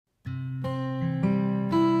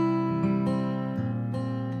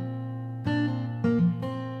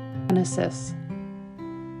Genesis.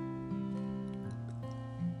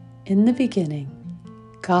 In the beginning,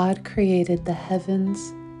 God created the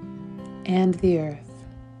heavens and the earth.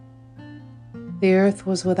 The earth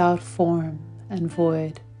was without form and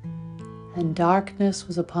void, and darkness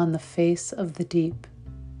was upon the face of the deep.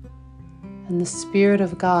 And the Spirit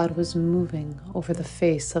of God was moving over the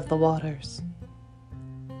face of the waters.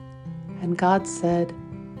 And God said,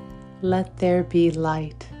 "Let there be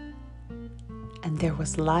light." And there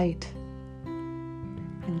was light.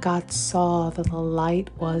 And God saw that the light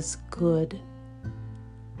was good.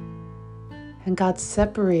 And God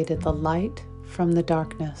separated the light from the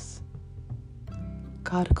darkness.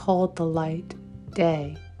 God called the light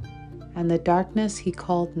day, and the darkness he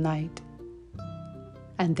called night.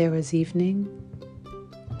 And there was evening,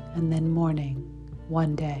 and then morning,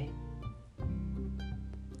 one day.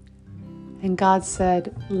 And God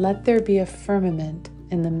said, "Let there be a firmament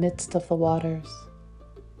in the midst of the waters,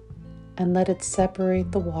 and let it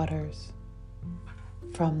separate the waters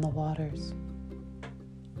from the waters."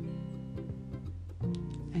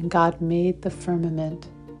 And God made the firmament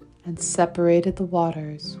and separated the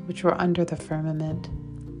waters which were under the firmament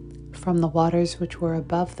from the waters which were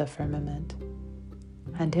above the firmament.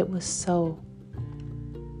 And it was so.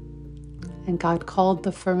 And God called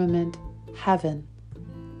the firmament heaven.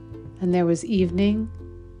 And there was evening,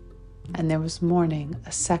 and there was morning,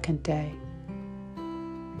 a second day.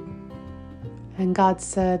 And God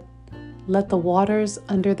said, "Let the waters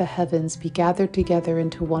under the heavens be gathered together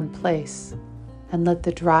into one place, and let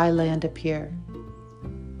the dry land appear."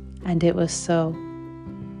 And it was so.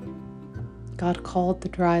 God called the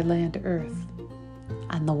dry land earth,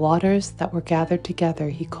 and the waters that were gathered together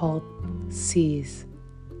he called seas.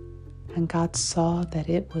 And God saw that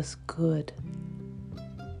it was good.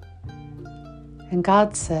 And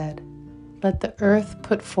God said, "Let the earth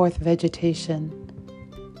put forth vegetation,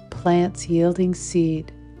 plants yielding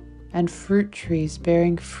seed, and fruit trees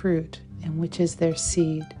bearing fruit in which is their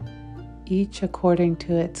seed, each according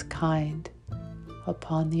to its kind,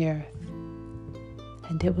 upon the earth."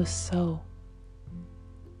 And it was so.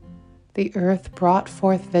 The earth brought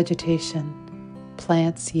forth vegetation,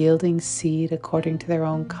 plants yielding seed according to their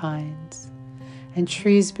own kinds, and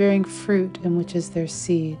trees bearing fruit in which is their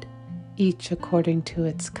seed, each according to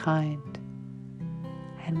its kind.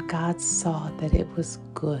 And God saw that it was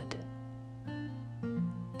good.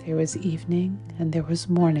 There was evening and there was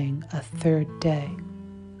morning, a third day.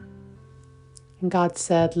 And God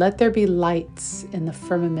said, "Let there be lights in the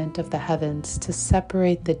firmament of the heavens to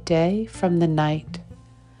separate the day from the night,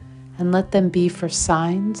 and let them be for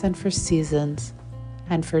signs and for seasons,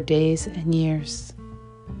 and for days and years.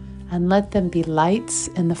 And let them be lights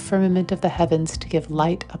in the firmament of the heavens to give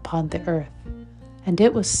light upon the earth." And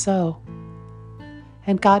it was so.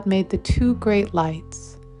 And God made the two great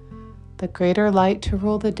lights, the greater light to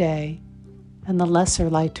rule the day, and the lesser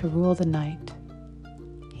light to rule the night.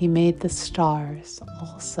 He made the stars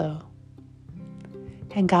also.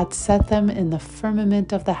 And God set them in the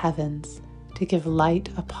firmament of the heavens to give light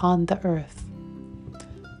upon the earth,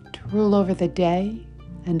 to rule over the day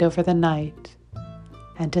and over the night,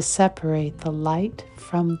 and to separate the light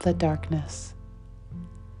from the darkness.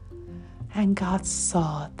 And God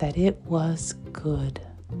saw that it was good.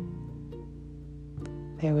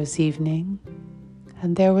 There was evening,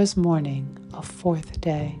 and there was morning, a fourth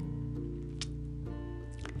day.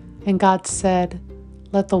 And God said,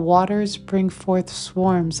 "Let the waters bring forth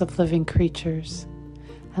swarms of living creatures,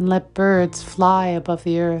 and let birds fly above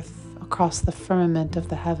the earth across the firmament of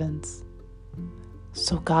the heavens."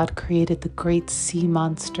 So God created the great sea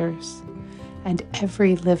monsters and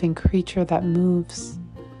every living creature that moves,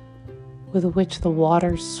 with which the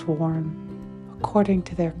waters swarm, according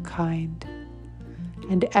to their kind,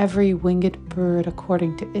 and every winged bird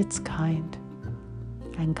according to its kind.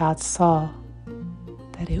 And God saw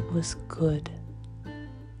that it was good.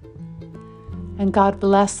 And God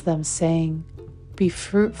blessed them, saying, "Be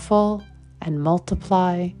fruitful and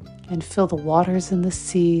multiply, and fill the waters and the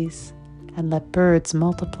seas, and let birds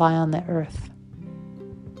multiply on the earth."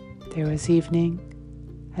 There was evening,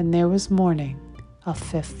 and there was morning, a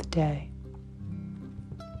fifth day.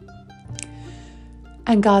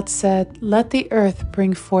 And God said, "Let the earth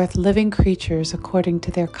bring forth living creatures according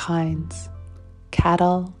to their kinds,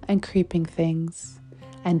 cattle and creeping things,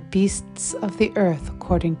 and beasts of the earth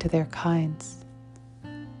according to their kinds."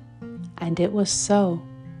 And it was so.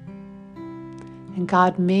 And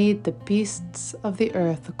God made the beasts of the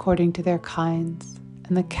earth according to their kinds,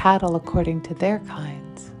 and the cattle according to their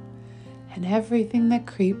kinds, and everything that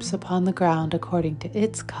creeps upon the ground according to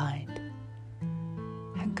its kind.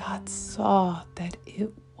 And God saw that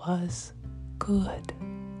it was good.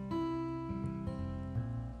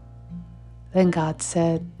 Then God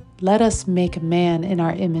said, "Let us make man in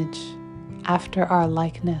our image, after our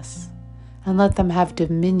likeness, and let them have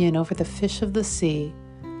dominion over the fish of the sea,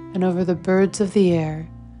 and over the birds of the air,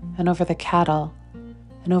 and over the cattle,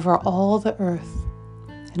 and over all the earth,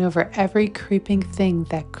 and over every creeping thing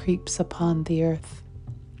that creeps upon the earth."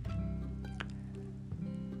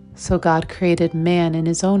 So God created man in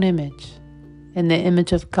his own image. In the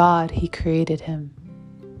image of God he created him.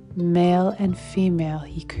 Male and female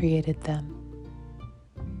he created them.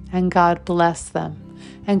 And God blessed them.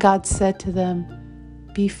 And God said to them,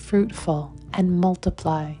 "Be fruitful and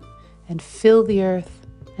multiply, and fill the earth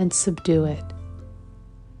and subdue it."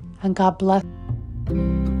 And God blessed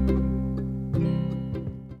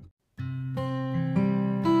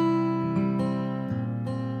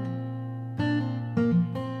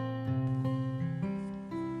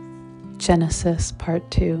Genesis Part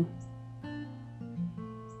 2.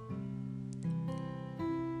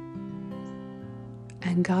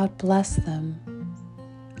 And God blessed them,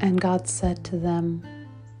 and God said to them,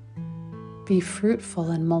 "Be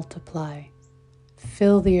fruitful and multiply,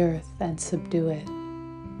 fill the earth and subdue it.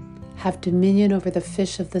 Have dominion over the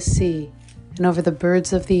fish of the sea, and over the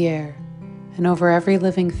birds of the air, and over every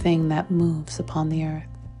living thing that moves upon the earth."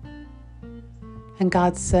 And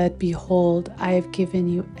God said, "Behold, I have given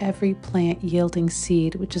you every plant yielding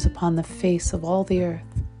seed which is upon the face of all the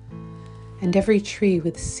earth, and every tree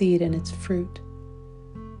with seed in its fruit.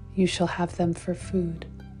 You shall have them for food.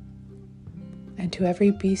 And to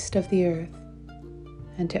every beast of the earth,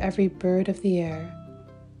 and to every bird of the air,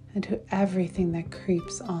 and to everything that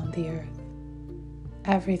creeps on the earth,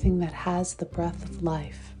 everything that has the breath of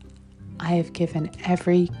life, I have given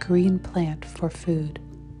every green plant for food."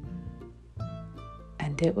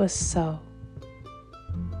 And it was so.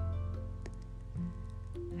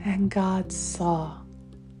 And God saw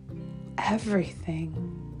everything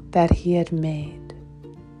that he had made,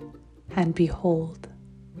 and behold,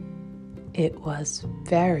 it was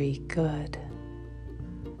very good.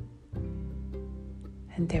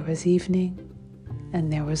 And there was evening,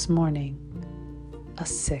 and there was morning, a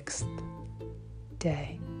sixth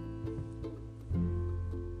day.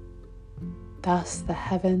 Thus the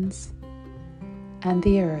heavens and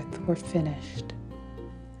the earth were finished,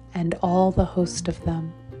 and all the host of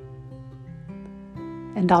them.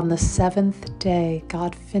 And on the seventh day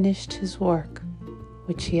God finished his work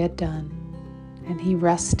which he had done, and he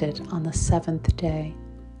rested on the seventh day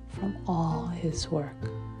from all his work.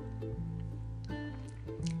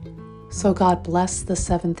 So God blessed the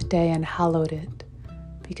seventh day and hallowed it,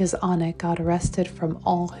 because on it God rested from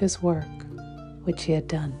all his work which he had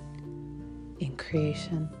done in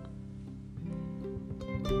creation.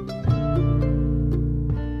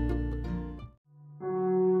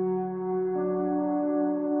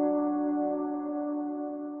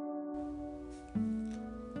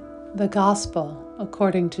 The Gospel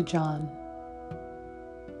according to John.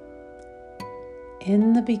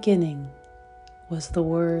 In the beginning was the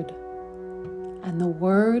Word, and the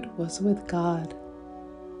Word was with God,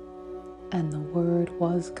 and the Word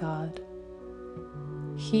was God.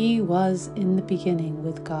 He was in the beginning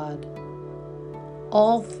with God.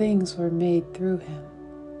 All things were made through him,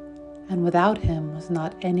 and without him was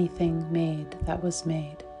not anything made that was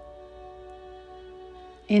made.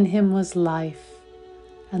 In him was life,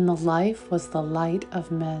 and the life was the light of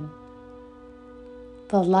men.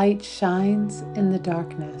 The light shines in the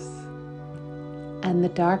darkness, and the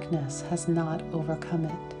darkness has not overcome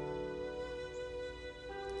it.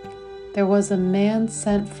 There was a man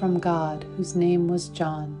sent from God whose name was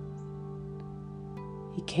John.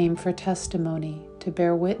 He came for testimony, to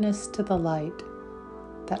bear witness to the light,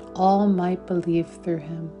 that all might believe through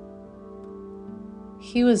him.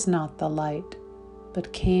 He was not the light,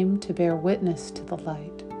 but came to bear witness to the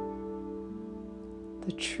light.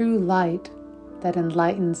 The true light that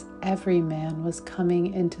enlightens every man was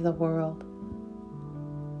coming into the world.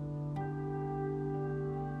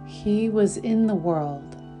 He was in the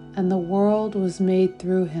world, and the world was made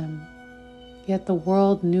through him, yet the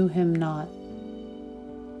world knew him not.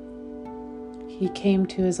 He came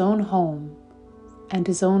to his own home, and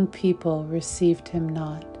his own people received him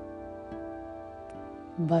not.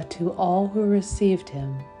 But to all who received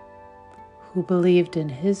him, who believed in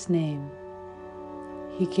his name,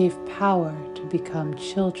 he gave power to become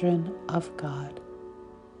children of God,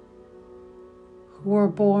 who were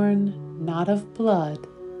born not of blood,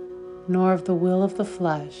 nor of the will of the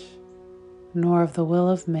flesh, nor of the will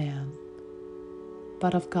of man,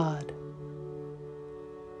 but of God.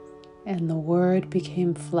 And the Word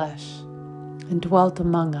became flesh and dwelt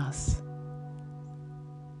among us,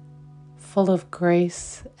 full of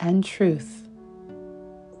grace and truth.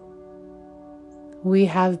 We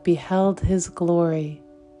have beheld his glory,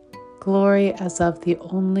 glory as of the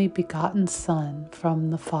only begotten Son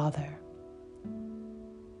from the Father.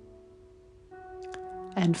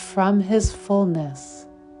 And from his fullness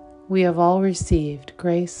we have all received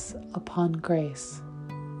grace upon grace.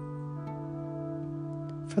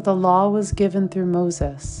 For the law was given through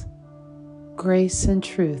Moses, grace and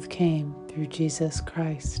truth came through Jesus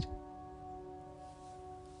Christ.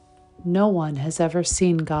 No one has ever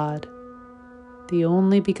seen God, the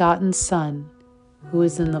only begotten Son, who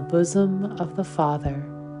is in the bosom of the Father,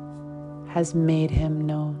 has made him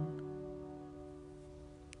known.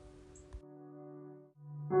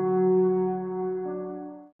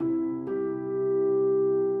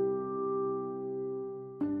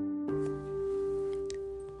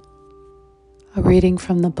 A reading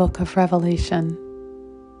from the book of Revelation.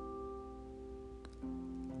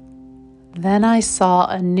 Then I saw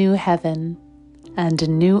a new heaven and a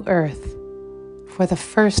new earth, for the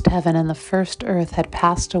first heaven and the first earth had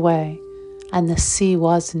passed away, and the sea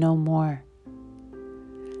was no more.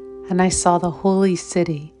 And I saw the holy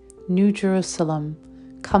city, New Jerusalem,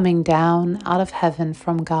 coming down out of heaven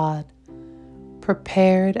from God,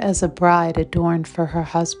 prepared as a bride adorned for her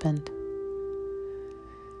husband.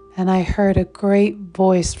 And I heard a great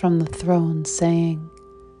voice from the throne saying,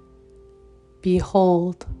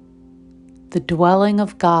 Behold, the dwelling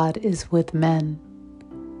of God is with men.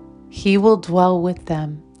 He will dwell with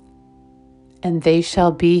them, and they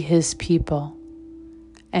shall be his people,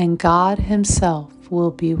 and God himself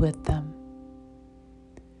will be with them.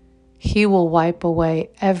 He will wipe away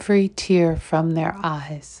every tear from their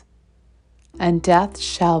eyes, and death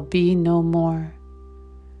shall be no more.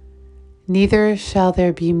 Neither shall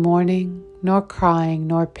there be mourning, nor crying,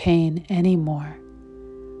 nor pain any more,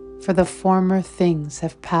 for the former things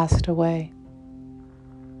have passed away.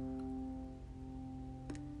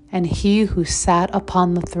 And he who sat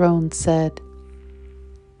upon the throne said,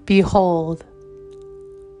 Behold,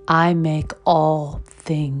 I make all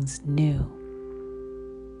things new.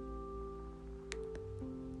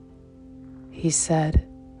 He said,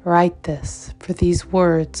 Write this, for these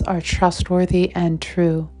words are trustworthy and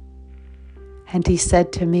true. And he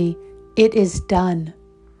said to me, It is done.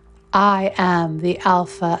 I am the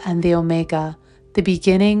Alpha and the Omega, the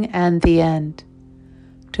beginning and the end.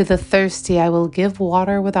 To the thirsty I will give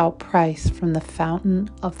water without price from the fountain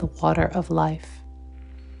of the water of life.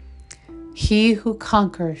 He who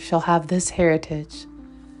conquers shall have this heritage,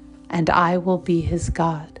 and I will be his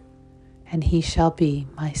God, and he shall be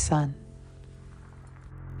my son.